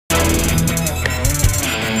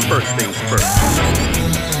First things first.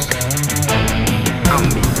 I'm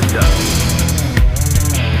meet the duck.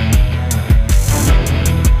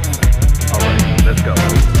 Alright, let's go.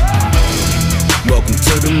 Welcome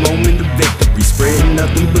to the moment of victory, spreading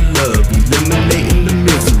nothing but love, eliminating the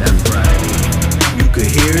misery. That's right. You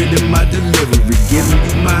could hear it in my delivery, giving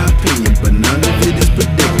you my opinion, but none of it is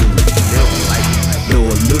predictable. Though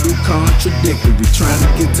a little contradictory, trying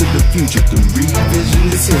to get to the future through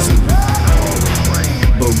revisionist history.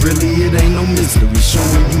 But really it ain't no mystery,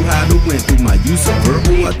 showing you how to win through my use of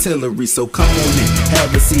verbal artillery. So come on in,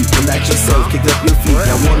 have a seat, relax yourself, kick up your feet.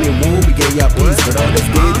 Y'all wanted war, we gave y'all peace, but all that's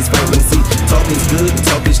good is fight and see. Talk is good, and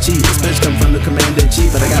talk is cheap, especially come from the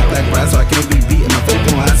commander-in-chief. But I got black pride, so I can't be beaten. My faith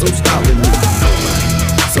on high, so stop with me.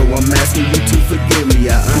 So I'm asking you to forgive me.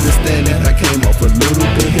 I understand that I came off a little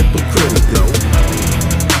bit hypocritical.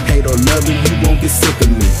 Hate or love it, you won't get sick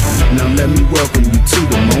of me. Now let me welcome you to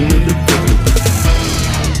the moment of victory.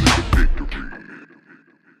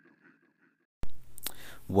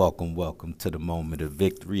 Welcome to the moment of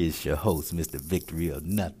victory. It's your host, Mr. Victory of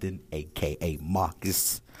Nothing, aka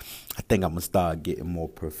Marcus. I think I'm gonna start getting more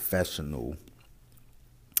professional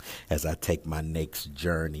as I take my next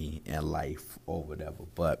journey in life or whatever.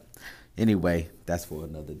 But anyway, that's for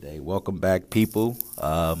another day. Welcome back, people.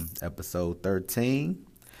 Episode 13,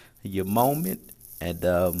 your moment.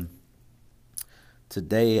 And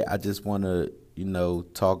today I just want to,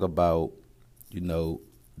 talk about,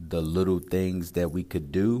 the little things that we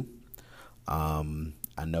could do. I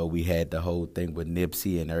know we had the whole thing with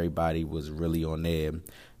Nipsey and everybody was really on there.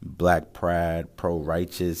 Black pride,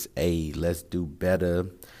 pro-righteous, let's do better.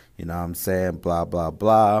 You know what I'm saying? Blah, blah,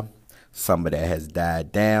 blah. Some of that has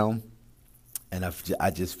died down. And I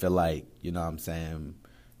just feel like, we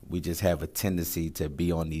just have a tendency to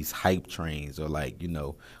be on these hype trains or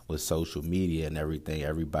with social media and everything.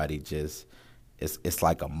 Everybody just, it's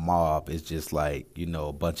like a mob. It's just like,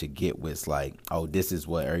 a bunch of get-wits like, oh, this is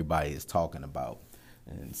what everybody is talking about.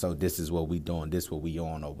 And so this is what we doing, this what we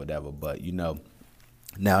on or whatever. But,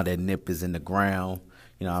 now that Nip is in the ground,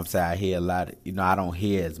 I hear a lot, I don't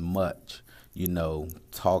hear as much,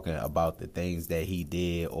 talking about the things that he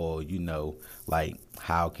did or,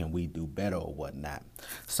 how can we do better or whatnot.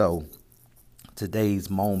 So today's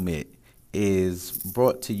moment is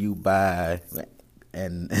brought to you by,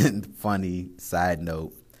 and funny side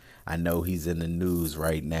note, I know he's in the news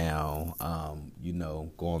right now,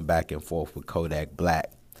 going back and forth with Kodak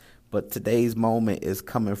Black. But today's moment is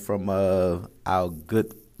coming from our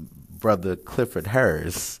good brother Clifford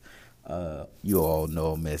Harris. You all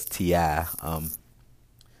know him as T.I.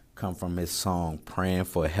 Come from his song Praying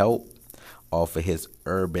for Help off of his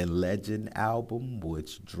Urban Legend album,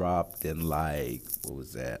 which dropped in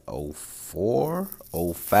 04,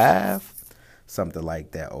 05, something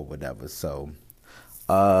like that or whatever. So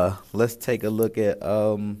let's take a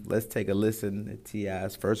listen to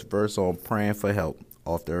T.I.'s first verse on Praying for Help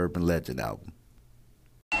off the Urban Legend album.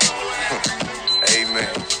 Amen.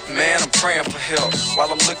 Man, I'm praying for help.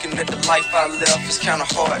 While I'm looking at the life I left, it's kinda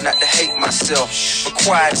hard not to hate myself. But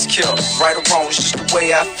quiet is killed. Right or wrong, it's just the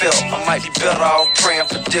way I felt. I might be better off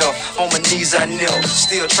praying for death. On my knees I kneel,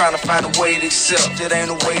 still trying to find a way to accept. It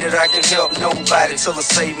ain't a way that I can help nobody till I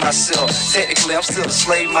save myself. Technically, I'm still a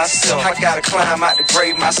slave myself. I gotta climb out the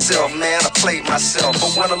grave myself. Man, I played myself.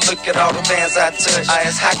 But when I look at all the fans I touch, I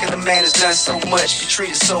ask, how can a man that's done so much be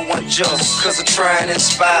treated so unjust? Cause I try and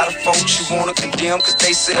inspire the folks you wanna condemn cause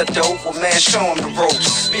they sell dope. Well, man, show them the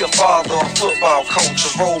ropes. Be a father, a football coach,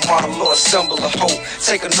 a role model, or a symbol of hope.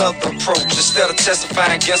 Take another approach. Instead of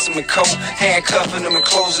testifying against them in court, handcuffing them and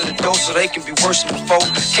closing the door so they can be worse than before.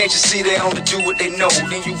 Can't you see they only do what they know?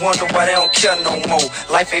 Then you wonder why they don't care no more.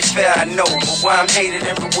 Life ain't fair, I know, but why I'm hated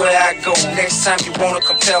everywhere I go. Next time you wanna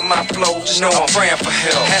compare my flow, just know I'm praying for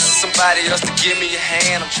help. Asking somebody else to give me a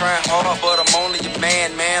hand. I'm trying hard, but I'm only a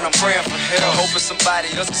man, I'm praying for help. Hoping somebody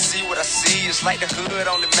else can see what I see. It's like the hood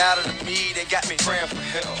only matter to me. They got me praying for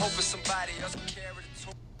help. Hoping somebody else can carry the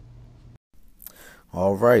torch.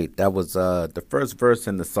 All right, that was the first verse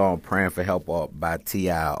in the song Praying for Help by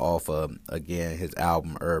T.I. off of, again, his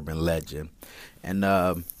album Urban Legend. And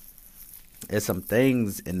there's some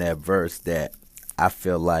things in that verse that I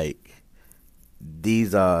feel like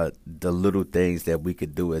these are the little things that we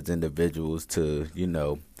could do as individuals to,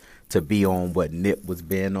 to be on what Nip was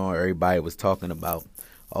being on. Everybody was talking about,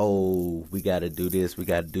 oh, we got to do this, we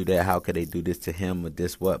got to do that. How could they do this to him or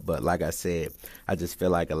this what? But like I said, I just feel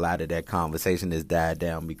like a lot of that conversation has died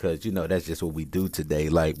down because, that's just what we do today.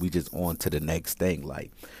 Like, we just on to the next thing.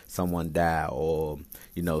 Like, someone died or,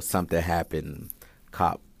 something happened,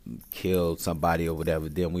 cop killed somebody or whatever.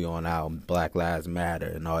 Then we on our Black Lives Matter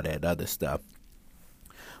and all that other stuff.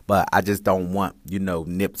 But I just don't want,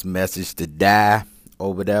 Nip's message to die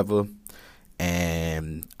or whatever.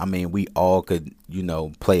 And I mean, we all could,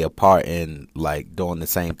 play a part in like doing the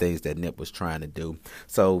same things that Nip was trying to do.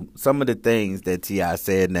 So some of the things that T.I.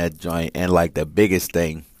 said in that joint, and like the biggest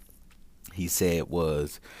thing he said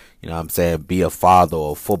was, be a father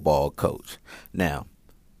or a football coach. Now,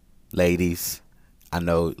 ladies, I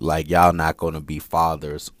know like y'all not going to be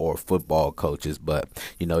fathers or football coaches, but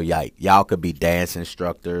y'all could be dance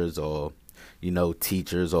instructors or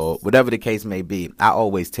teachers or whatever the case may be. I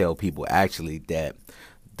always tell people actually that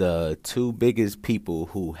the two biggest people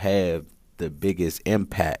who have the biggest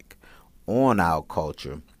impact on our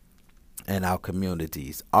culture and our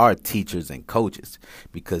communities are teachers and coaches,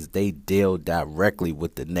 because they deal directly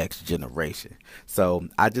with the next generation. So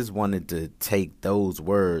I just wanted to take those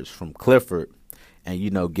words from Clifford and,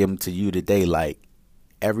 give them to you today. Like,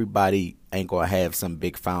 everybody ain't going to have some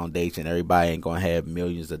big foundation. Everybody ain't going to have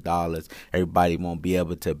millions of dollars. Everybody won't be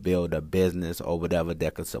able to build a business or whatever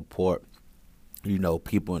that could support,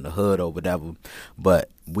 people in the hood or whatever.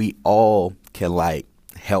 But we all can like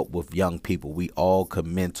help with young people. We all could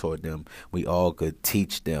mentor them. We all could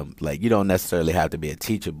teach them. Like, you don't necessarily have to be a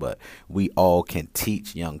teacher, but we all can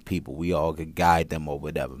teach young people. We all could guide them or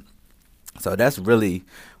whatever. So that's really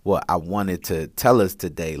what I wanted to tell us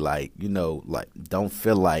today. Like, don't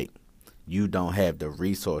feel like you don't have the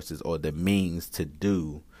resources or the means to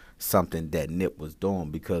do something that Nip was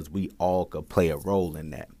doing, because we all could play a role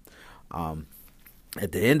in that.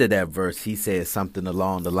 At the end of that verse, he said something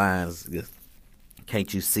along the lines,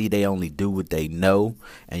 can't you see they only do what they know,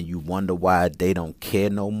 and you wonder why they don't care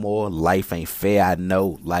no more? Life ain't fair, I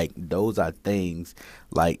know. Like, those are things,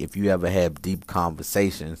 like, if you ever have deep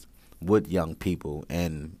conversations with young people,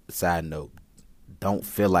 and side note, don't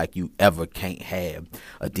feel like you ever can't have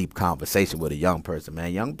a deep conversation with a young person,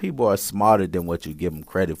 man. Young people are smarter than what you give them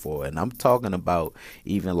credit for. And I'm talking about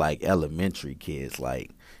even like elementary kids, like,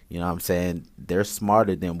 they're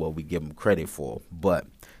smarter than what we give them credit for. But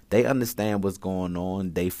they understand what's going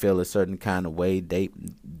on. They feel a certain kind of way.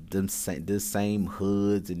 The same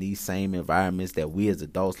hoods and these same environments that we as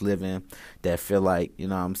adults live in, that feel like,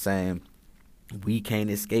 we can't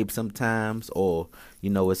escape sometimes, or,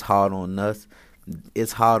 it's hard on us.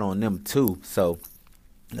 It's hard on them too. So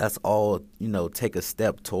let's all, take a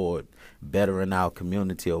step toward bettering our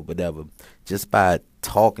community or whatever, just by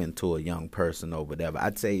talking to a young person or whatever.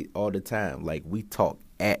 I'd say all the time, like, we talk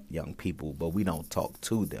at young people, but we don't talk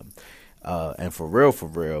to them. And for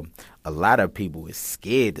real, a lot of people is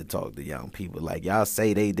scared to talk to young people. Like, y'all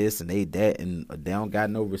say they this and they that, and they don't got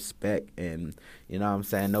no respect and,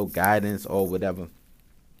 no guidance or whatever.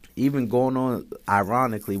 Even going on,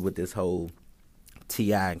 ironically, with this whole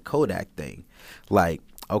T.I. and Kodak thing. Like,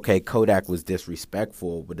 okay, Kodak was disrespectful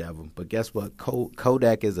or whatever, but guess what?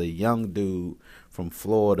 Kodak is a young dude from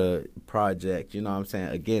Florida Project.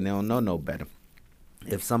 Again, they don't know no better.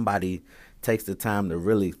 If somebody takes the time to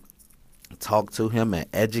really talk to him and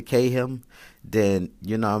educate him, then,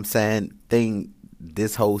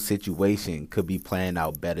 this whole situation could be playing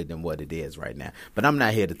out better than what it is right now. But I'm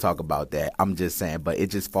not here to talk about that. I'm just saying, but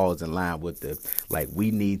it just falls in line with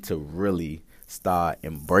we need to really start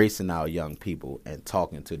embracing our young people and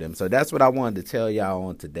talking to them. So that's what I wanted to tell y'all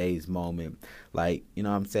on today's moment. Like,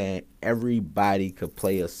 everybody could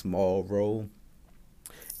play a small role.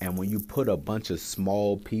 And when you put a bunch of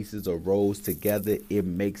small pieces or roles together, it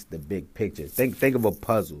makes the big picture. Think of a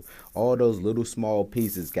puzzle. All those little small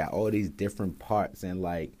pieces got all these different parts, and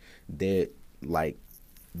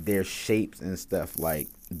their shapes and stuff, like,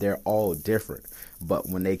 they're all different. But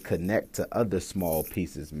when they connect to other small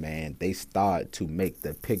pieces, man, they start to make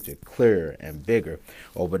the picture clearer and bigger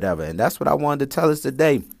or whatever. And that's what I wanted to tell us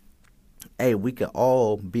today. Hey, we could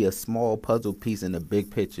all be a small puzzle piece in the big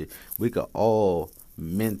picture. We could all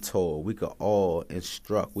mentor, we could all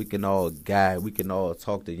instruct, we can all guide, we can all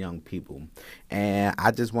talk to young people. And I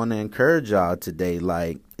just want to encourage y'all today,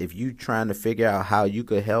 like, if you trying to figure out how you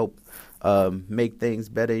could help make things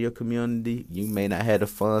better in your community, you may not have the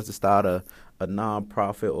funds to start a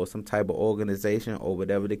nonprofit or some type of organization or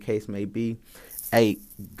whatever the case may be. Hey,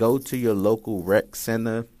 go to your local rec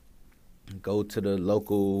center, go to the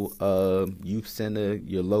local youth center,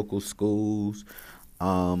 your local schools,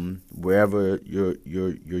 wherever your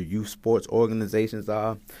youth sports organizations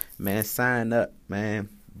are, man, sign up, man.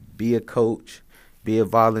 Be a coach, be a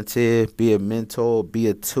volunteer, be a mentor, be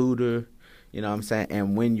a tutor,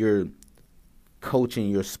 And when you're coaching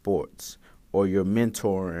your sports or you're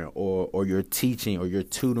mentoring or you're teaching or you're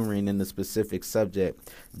tutoring in a specific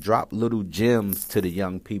subject, drop little gems to the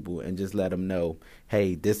young people and just let them know,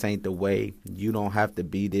 hey, this ain't the way. You don't have to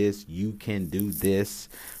be this. You can do this,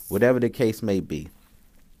 whatever the case may be.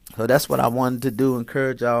 So that's what I wanted to do,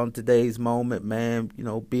 encourage y'all in today's moment, man. You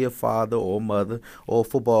know, be a father or a mother or a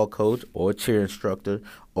football coach or a cheer instructor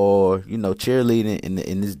or, you know, cheerleading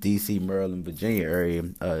in this D.C., Maryland, Virginia area.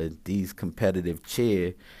 These competitive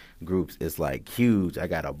cheer groups is like huge. I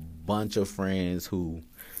got a bunch of friends who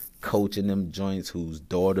coach in them joints whose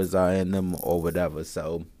daughters are in them or whatever.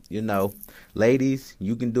 So, you know, ladies,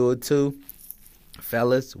 you can do it too.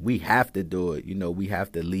 Fellas, we have to do it. You know, we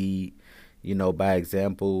have to lead, you know, by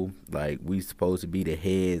example. Like, we supposed to be the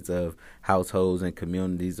heads of households and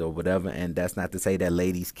communities or whatever. And that's not to say that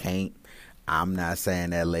ladies can't. I'm not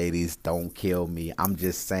saying that ladies don't kill me. I'm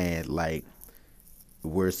just saying, like,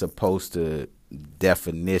 we're supposed to,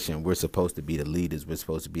 we're supposed to be the leaders. We're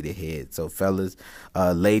supposed to be the heads. So, fellas,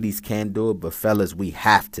 ladies can do it, but fellas, we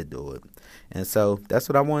have to do it. And so that's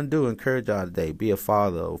what I want to do, encourage y'all today. Be a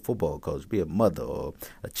father or a football coach, be a mother or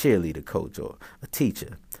a cheerleader coach or a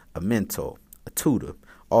teacher, a mentor, a tutor,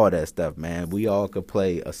 all that stuff, man. We all could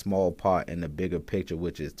play a small part in the bigger picture,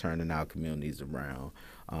 which is turning our communities around.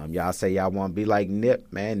 Y'all say y'all want to be like Nip,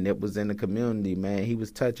 man. Nip was in the community, man. He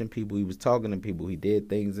was touching people. He was talking to people. He did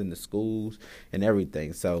things in the schools and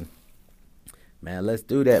everything. So, man, let's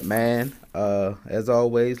do that, man. As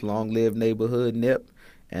always, long live neighborhood Nip.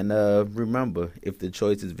 And remember, if the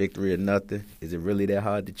choice is victory or nothing, is it really that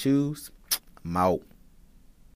hard to choose? I'm out.